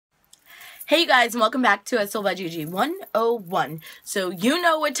Hey guys, and welcome back to Stalk My GiGi 101. So you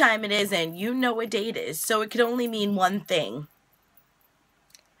know what time it is and you know what day it is. So it could only mean one thing.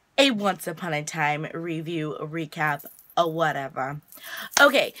 A Once Upon a Time review, recap, or whatever.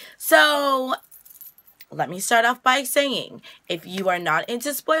 Okay, so let me start off by saying, if you are not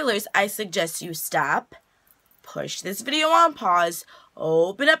into spoilers, I suggest you stop, push this video on pause,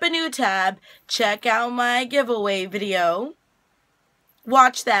 open up a new tab, check out my giveaway video,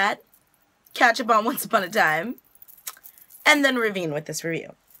 watch that, catch up on Once Upon a Time, and then ravine with this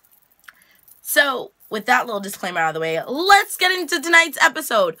review. So, with that little disclaimer out of the way, let's get into tonight's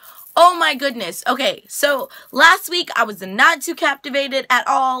episode. Oh my goodness. Okay, so last week I was not too captivated at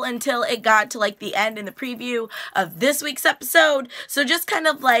all until it got to like the end in the preview of this week's episode. So just kind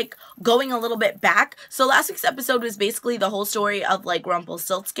of like going a little bit back. So last week's episode was basically the whole story of like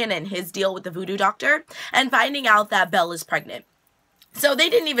Rumpelstiltskin and his deal with the voodoo doctor and finding out that Belle is pregnant. So they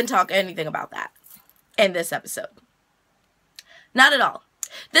didn't even talk anything about that in this episode. Not at all.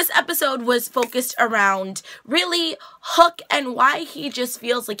 This episode was focused around really Hook and why he just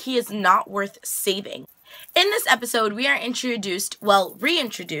feels like he is not worth saving. In this episode, we are reintroduced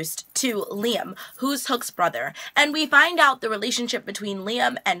to Liam, who's Hook's brother, and we find out the relationship between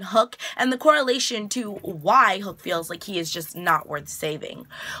Liam and Hook and the correlation to why Hook feels like he is just not worth saving.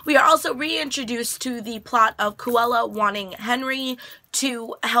 We are also reintroduced to the plot of Cruella wanting Henry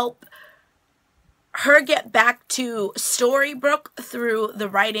to help her get back to Storybrooke through the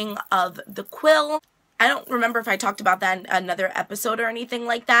writing of the quill. I don't remember if I talked about that in another episode or anything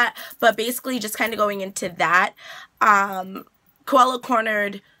like that, but basically just kind of going into that, Cruella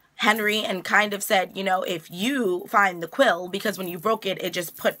cornered Henry and kind of said, you know, if you find the quill, because when you broke it, it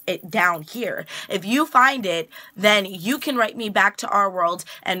just put it down here. If you find it, then you can write me back to our world,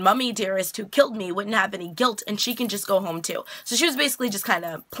 and Mummy Dearest, who killed me, wouldn't have any guilt, and she can just go home too. So she was basically just kind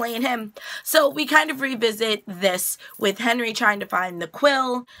of playing him. So we kind of revisit this with Henry trying to find the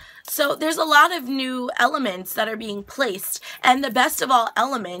quill. So there's a lot of new elements that are being placed, and the best of all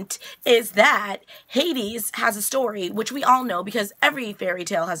element is that Hades has a story, which we all know because every fairy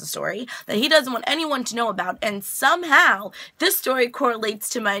tale has a story that he doesn't want anyone to know about, and somehow this story correlates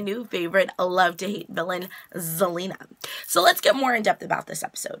to my new favorite love-to-hate villain, Zelena. So let's get more in depth about this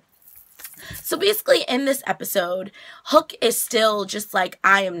episode. So basically in this episode, Hook is still just like,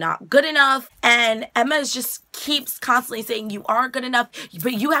 I am not good enough, and Emma just keeps constantly saying, you are good enough,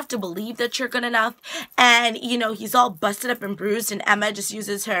 but you have to believe that you're good enough, and you know, he's all busted up and bruised, and Emma just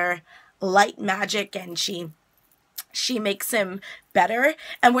uses her light magic and she makes him better,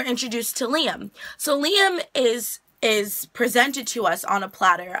 and we're introduced to Liam. So Liam is presented to us on a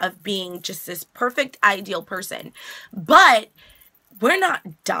platter of being just this perfect, ideal person, but we're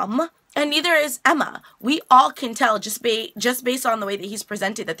not dumb. And neither is Emma. We all can tell just based on the way that he's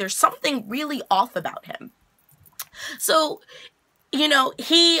presented that there's something really off about him. So, you know,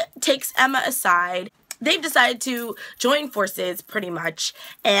 he takes Emma aside. They've decided to join forces pretty much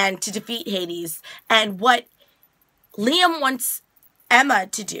and to defeat Hades. And what Liam wants Emma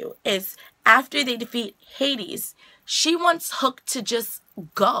to do is after they defeat Hades, she wants Hook to just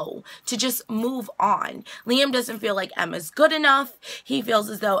go, to just move on. Liam doesn't feel like Emma's good enough. He feels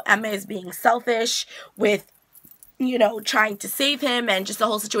as though Emma is being selfish with, you know, trying to save him, and just the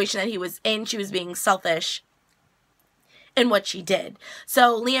whole situation that he was in, she was being selfish in what she did.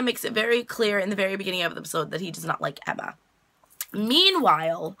 So Liam makes it very clear in the very beginning of the episode that he does not like Emma.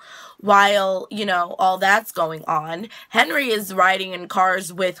 Meanwhile, while, you know, all that's going on, Henry is riding in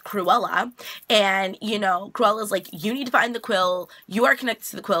cars with Cruella, and, you know, Cruella's like, you need to find the quill, you are connected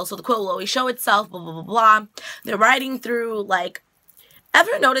to the quill, so the quill will always show itself, blah, blah, blah, blah. They're riding through, like,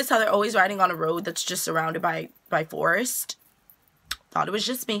 ever notice how they're always riding on a road that's just surrounded by forest? Thought it was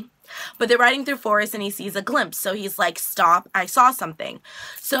just me. But they're riding through forest and he sees a glimpse. So he's like, stop, I saw something.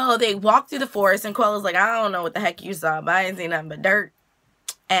 So they walk through the forest and Cruella's like, I don't know what the heck you saw, but I ain't seen nothing but dirt.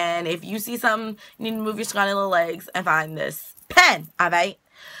 And if you see something, you need to move your scrawny little legs and find this pen, alright?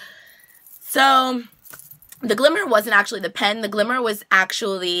 So the glimmer wasn't actually the pen. The glimmer was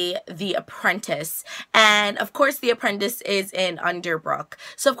actually the apprentice. And, of course, the apprentice is in Underbrook.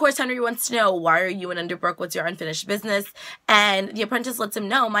 So, of course, Henry wants to know, why are you in Underbrook? What's your unfinished business? And the apprentice lets him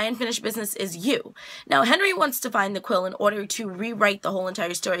know, my unfinished business is you. Now, Henry wants to find the quill in order to rewrite the whole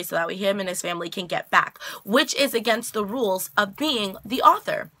entire story so that way him and his family can get back, which is against the rules of being the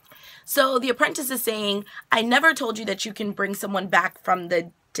author. So, the apprentice is saying, I never told you that you can bring someone back from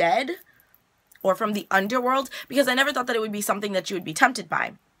the dead or from the underworld, because I never thought that it would be something that you would be tempted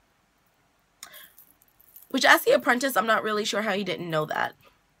by. Which, as the apprentice, I'm not really sure how he didn't know that.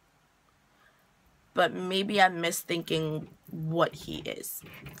 but maybe I'm misthinking what he is.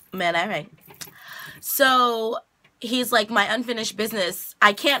 Man, alright. So he's like, my unfinished business,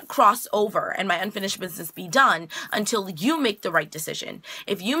 I can't cross over and my unfinished business be done until you make the right decision.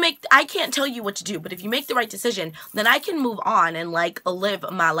 If you make, I can't tell you what to do, but if you make the right decision, then I can move on and like live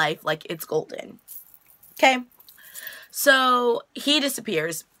my life like it's golden. Okay? So he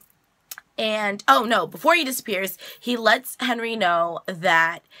disappears. And, oh no, before he disappears, he lets Henry know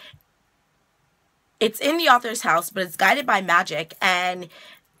that it's in the author's house, but it's guided by magic, and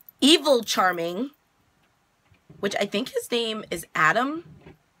Evil Charming, which I think his name is Adam.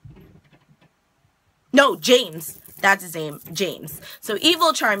 No, James. That's his name, James. So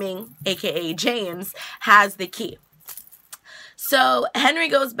Evil Charming, aka James, has the key. So Henry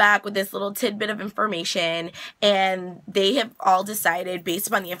goes back with this little tidbit of information, and they have all decided, based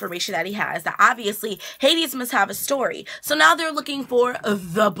upon the information that he has, that obviously Hades must have a story. So now they're looking for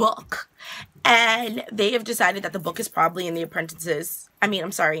the book. And they have decided that the book is probably in the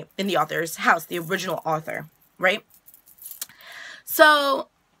in the author's house, the original author, right? So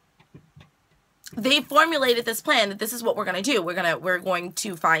they formulated this plan that this is what we're going to do. We're going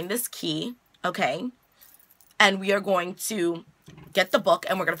to find this key, okay? And we are going to get the book,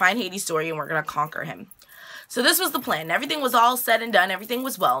 and we're going to find Hades' story, and we're going to conquer him. So this was the plan. Everything was all said and done. Everything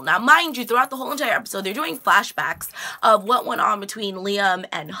was well. Now, mind you, throughout the whole entire episode, they're doing flashbacks of what went on between Liam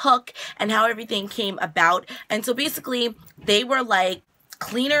and Hook and how everything came about. And so basically, they were like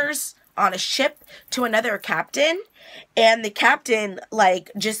cleaners on a ship to another captain. And the captain, like,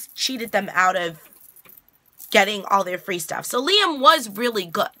 just cheated them out of getting all their free stuff. So Liam was really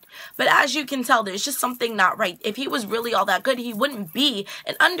good. But as you can tell, there's just something not right. If he was really all that good, he wouldn't be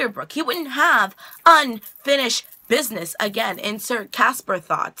an Underbrook. He wouldn't have unfinished business. Again, insert Casper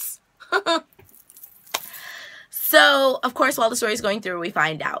thoughts. So, of course, while the story is going through, we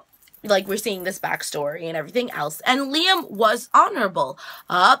find out. Like, we're seeing this backstory and everything else. And Liam was honorable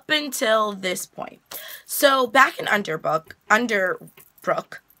up until this point. So, back in Underbrook,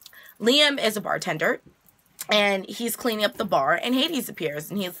 Liam is a bartender. And he's cleaning up the bar, and Hades appears,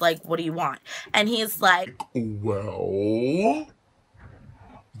 and he's like, what do you want? And he's like, well,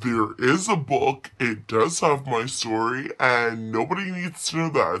 there is a book, it does have my story, and nobody needs to know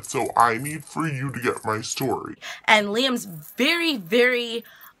that, so I need for you to get my story. And Liam's very, very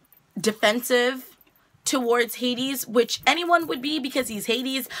defensive towards Hades, which anyone would be because he's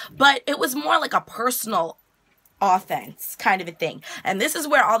Hades, but it was more like a personal offense kind of a thing. And this is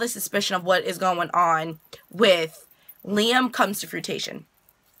where all the suspicion of what is going on with Liam comes to fruition.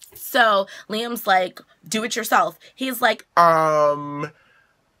 So Liam's like, do it yourself. He's like, that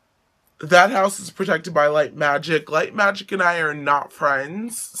house is protected by light magic. Light magic and I are not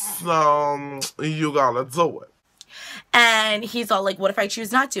friends, so you gotta do it. And he's all like, what if I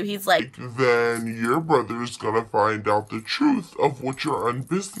choose not to? He's like, then your brother's gonna find out the truth of what your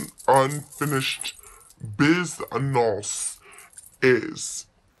unfinished business is.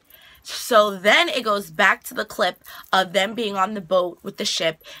 So then it goes back to the clip of them being on the boat with the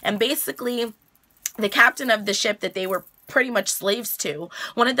ship, and basically the captain of the ship that they were pretty much slaves to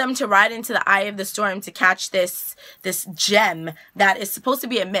wanted them to ride into the eye of the storm to catch this gem that is supposed to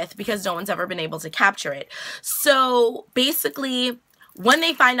be a myth because no one's ever been able to capture it. So basically, when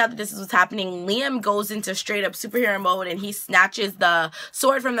they find out that this is what's happening, Liam goes into straight up superhero mode and he snatches the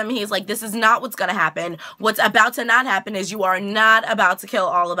sword from them. He's like, this is not what's going to happen. What's about to not happen is you are not about to kill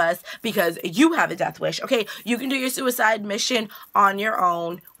all of us because you have a death wish. Okay, you can do your suicide mission on your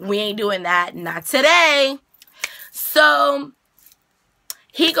own. We ain't doing that. Not today. So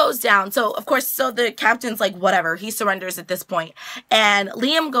he goes down. So, of course, so the captain's like, whatever. He surrenders at this point. And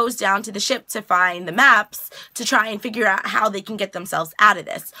Liam goes down to the ship to find the maps to try and figure out how they can get themselves out of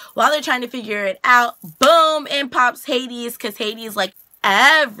this. While they're trying to figure it out, boom, in pops Hades, because Hades, like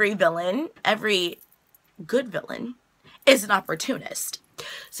every villain, every good villain, is an opportunist.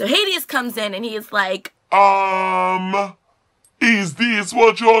 So Hades comes in and he's like, is this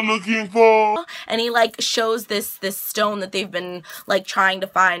what you're looking for? And he like shows this stone that they've been like trying to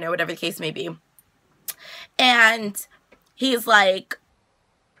find or whatever the case may be. And he's like,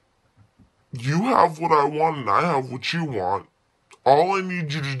 you have what I want and I have what you want. All I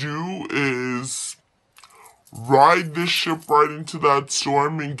need you to do is ride this ship right into that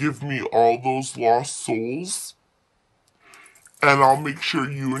storm and give me all those lost souls. And I'll make sure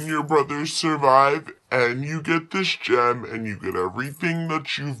you and your brothers survive, and you get this gem, and you get everything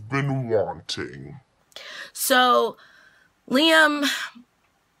that you've been wanting. So, Liam,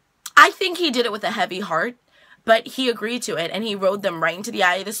 I think he did it with a heavy heart, but he agreed to it, and he rode them right into the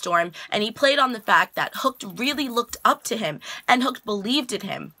eye of the storm, and he played on the fact that Hook really looked up to him, and Hook believed in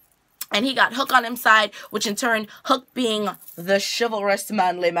him. And he got Hook on his side, which in turn, Hook being the chivalrous,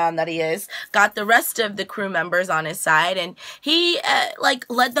 manly man that he is, got the rest of the crew members on his side, and he,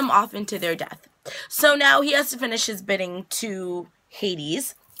 led them off into their death. So now he has to finish his bidding to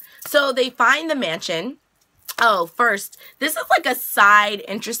Hades. So they find the mansion. Oh, first, this is like a side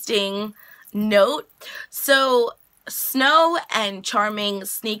interesting note. So Snow and Charming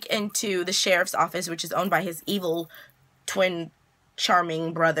sneak into the sheriff's office, which is owned by his evil twin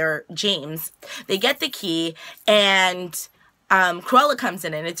charming brother James. They get the key, and Cruella comes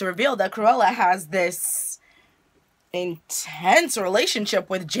in, and it's revealed that Cruella has this intense relationship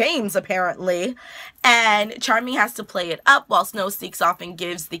with James, apparently, and Charming has to play it up while Snow sneaks off and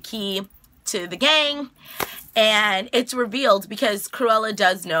gives the key to the gang. And it's revealed because Cruella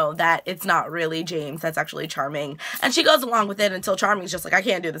does know that it's not really James, that's actually Charming, and she goes along with it until Charming's just like, I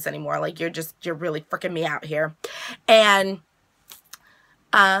can't do this anymore, like, you're really freaking me out here. And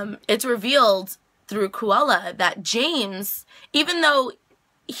it's revealed through Cruella that James, even though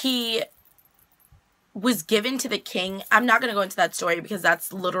he was given to the king, I'm not going to go into that story because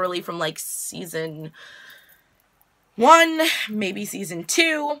that's literally from like season 1, maybe season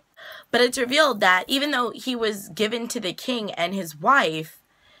 2, but it's revealed that even though he was given to the king and his wife,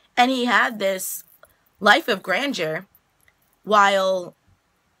 and he had this life of grandeur, while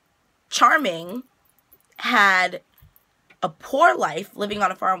Charming had a poor life living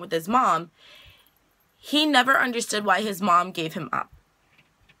on a farm with his mom, he never understood why his mom gave him up.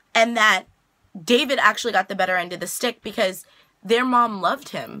 And that David actually got the better end of the stick because their mom loved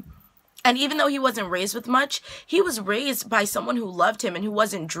him. And even though he wasn't raised with much, he was raised by someone who loved him and who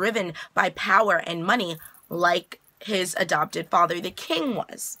wasn't driven by power and money like his adopted father, the king,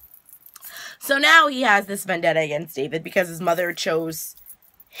 was. So now he has this vendetta against David because his mother chose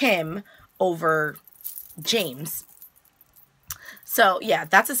him over James. So, yeah,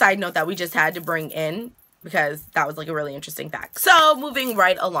 that's a side note that we just had to bring in because that was, like, a really interesting fact. So, moving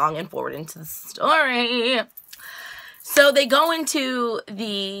right along and forward into the story. So, they go into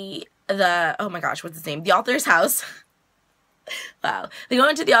the oh my gosh, what's his name? The author's house. Wow. They go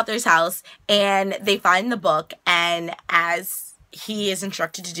into the author's house, and they find the book, and as he is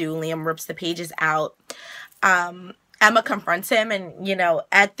instructed to do, Liam rips the pages out. Emma confronts him, and, you know,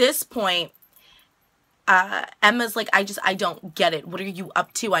 at this point, Emma's like, I don't get it. What are you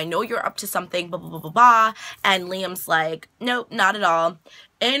up to? I know you're up to something, blah, blah, blah, blah, blah. And Liam's like, nope, not at all.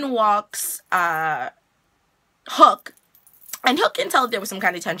 In walks, Hook. And Hook can tell that there was some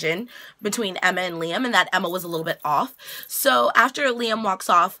kind of tension between Emma and Liam and that Emma was a little bit off. So after Liam walks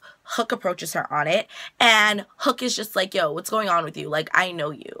off, Hook approaches her on it. And Hook is just like, yo, what's going on with you? Like, I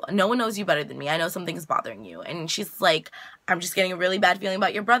know you. No one knows you better than me. I know something's bothering you. And she's like, I'm just getting a really bad feeling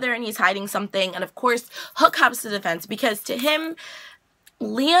about your brother and he's hiding something. And of course, Hook hops to defense because to him,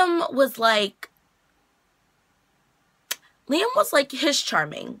 Liam was like his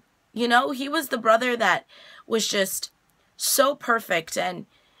Charming. You know, he was the brother that was just so perfect, and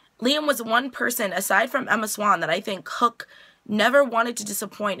Liam was one person aside from Emma Swan that I think Hook never wanted to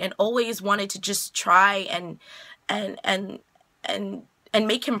disappoint and always wanted to just try and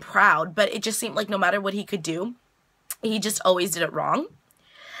make him proud, but it just seemed like no matter what he could do, he just always did it wrong.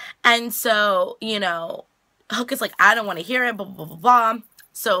 And so, you know, Hook is like, I don't want to hear it, blah, blah, blah, blah.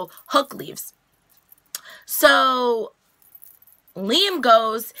 So Hook leaves. So Liam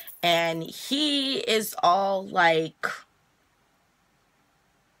goes, and he is all like,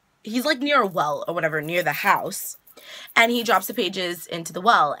 he's like near a well or whatever, near the house. And he drops the pages into the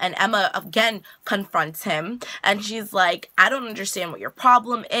well. And Emma again confronts him. And she's like, I don't understand what your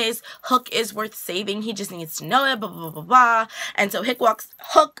problem is. Hook is worth saving. He just needs to know it, blah, blah, blah, blah. And so Hick? Who's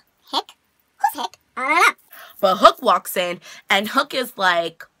Hick? I don't know. But Hook walks in, and Hook is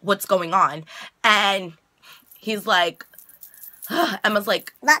like, what's going on? And he's like, Emma's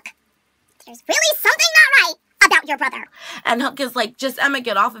like, look, there's really something not right about your brother. And Hook is like, just Emma,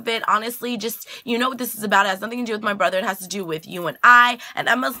 get off of it. Honestly, just, you know what this is about. It has nothing to do with my brother. It has to do with you and I. And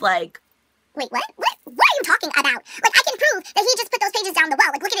Emma's like, wait, what? What are you talking about? Like, I can prove that he just put those pages down the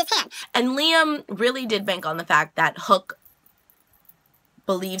well. Like, look at his hand. And Liam really did bank on the fact that Hook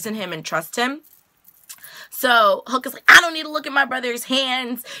believes in him and trusts him. So Hook is like, I don't need to look at my brother's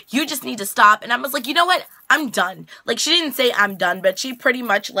hands. You just need to stop. And Emma's like, you know what? I'm done. Like, she didn't say I'm done, but she pretty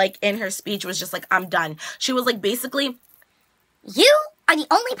much, like, in her speech was just like, I'm done. She was like, basically, you are the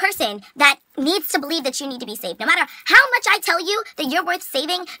only person that needs to believe that you need to be saved. No matter how much I tell you that you're worth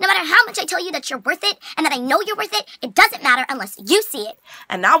saving, no matter how much I tell you that you're worth it and that I know you're worth it, it doesn't matter unless you see it.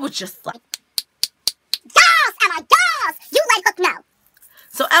 And I was just like, yes, Emma, yes! You let Hook know.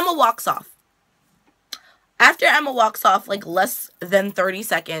 So Emma walks off. After Emma walks off, like less than 30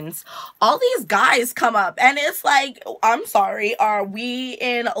 seconds, all these guys come up, and it's like, I'm sorry, are we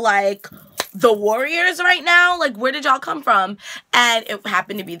in like the Warriors right now? Like, where did y'all come from? And it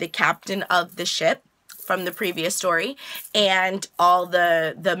happened to be the captain of the ship from the previous story, and all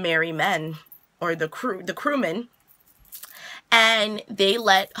the merry men, or the crewmen, and they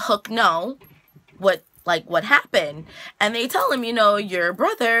let Hook know what happened, and they tell him, you know, your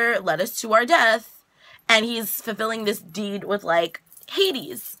brother led us to our death, and he's fulfilling this deed with like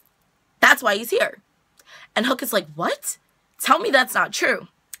Hades. That's why he's here. And Hook is like, what? Tell me that's not true.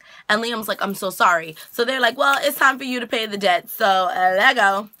 And Liam's like, I'm so sorry. So they're like, well, it's time for you to pay the debt. So there you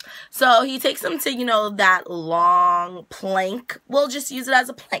go. So he takes them to, you know, that long plank. We'll just use it as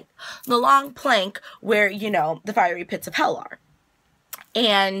a plank. The long plank where, you know, the fiery pits of hell are.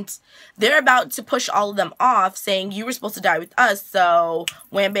 And they're about to push all of them off, saying, you were supposed to die with us. So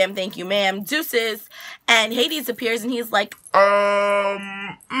wham, bam, thank you, ma'am, deuces. And Hades appears, and he's like,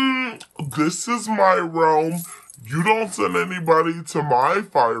 this is my realm. You don't send anybody to my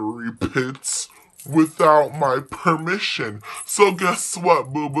fiery pits without my permission. So guess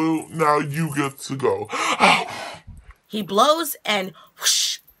what, boo-boo? Now you get to go. He blows, and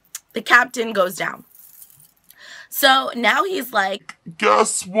whoosh, the captain goes down. So now he's like,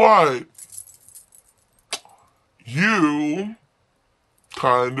 guess what? You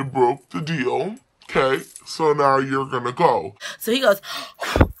kind of broke the deal. Okay, so now you're gonna go. So he goes,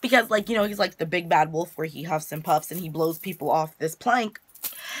 because, like, you know, he's like the big bad wolf where he huffs and puffs and he blows people off this plank.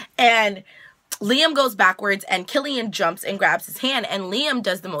 And Liam goes backwards, and Killian jumps and grabs his hand, and Liam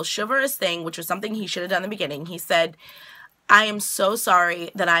does the most chivalrous thing, which was something he should have done in the beginning. He said, I am so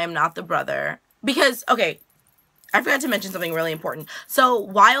sorry that I am not the brother. Because, okay, I forgot to mention something really important. So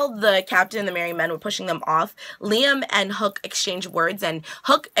while the captain and the merry men were pushing them off, Liam and Hook exchanged words, and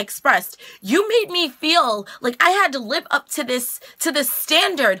Hook expressed, you made me feel like I had to live up to this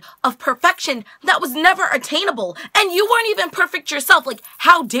standard of perfection that was never attainable. And you weren't even perfect yourself. Like,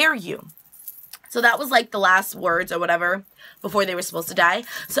 how dare you? So that was like the last words or whatever before they were supposed to die.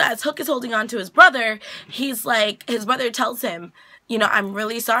 So as Hook is holding on to his brother, he's like, his brother tells him, you know, I'm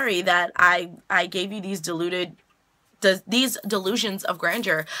really sorry that I gave you these delusions of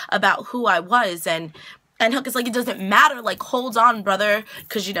grandeur about who I was. And Hook is like, it doesn't matter, like, hold on, brother,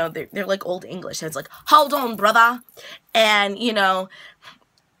 because, you know, they're like old English, and it's like, hold on, brother. And, you know,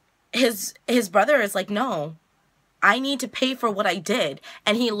 his brother is like, no, I need to pay for what I did.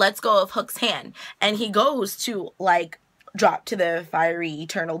 And he lets go of Hook's hand, and he goes to, like, drop to the fiery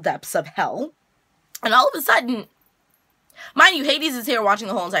eternal depths of hell. And all of a sudden, mind you, Hades is here watching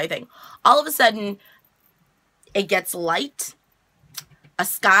the whole entire thing. All of a sudden, it gets light. A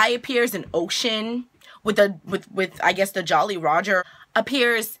sky appears, an ocean with I guess the Jolly Roger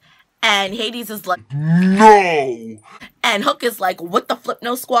appears, and Hades is like, no. And Hook is like, what the flip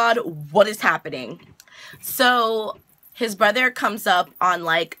no squad? What is happening? So his brother comes up on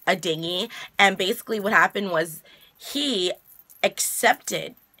like a dinghy, and basically what happened was he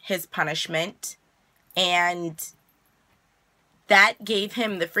accepted his punishment, and that gave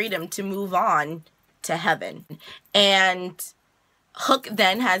him the freedom to move on to heaven. And Hook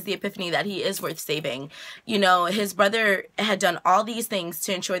then has the epiphany that he is worth saving. You know, his brother had done all these things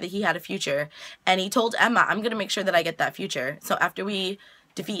to ensure that he had a future, and he told Emma, I'm going to make sure that I get that future. So after we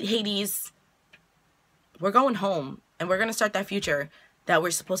defeat Hades, we're going home, and we're going to start that future that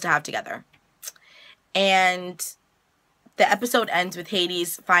we're supposed to have together. And the episode ends with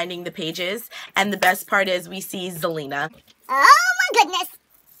Hades finding the pages, and the best part is we see Zelina. Oh my goodness.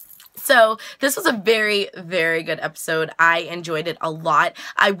 So this was a very, very good episode. I enjoyed it a lot.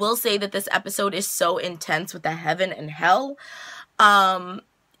 I will say that this episode is so intense with the heaven and hell.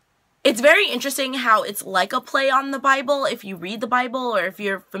 It's very interesting how it's like a play on the Bible. If you read the Bible, or if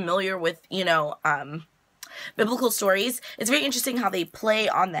you're familiar with, you know, biblical stories, it's very interesting how they play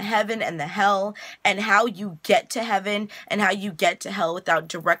on the heaven and the hell, and how you get to heaven and how you get to hell without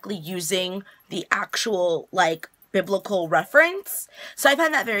directly using the actual, like, biblical reference. So I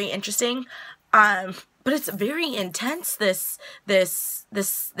find that very interesting. But it's very intense, this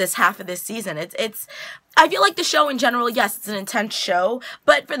half of this season. It's I feel like the show in general, yes, it's an intense show,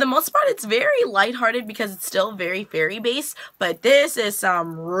 but for the most part it's very lighthearted because it's still very fairy based, but this is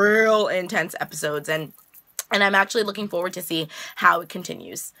some real intense episodes, and I'm actually looking forward to see how it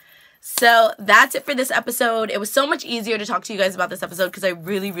continues. So that's it for this episode. It was so much easier to talk to you guys about this episode because I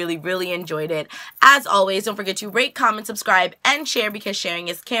really, really, really enjoyed it. As always, don't forget to rate, comment, subscribe, and share, because sharing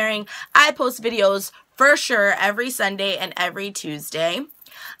is caring. I post videos for sure every Sunday and every Tuesday.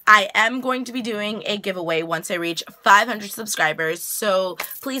 I am going to be doing a giveaway once I reach 500 subscribers, so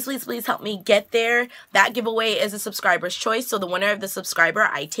please, please, please help me get there. That giveaway is a subscriber's choice, so the winner of the subscriber,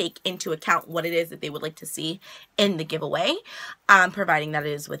 I take into account what it is that they would like to see in the giveaway, providing that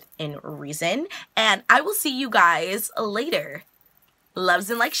it is within reason. And I will see you guys later. Loves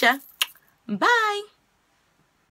and likes ya. Bye.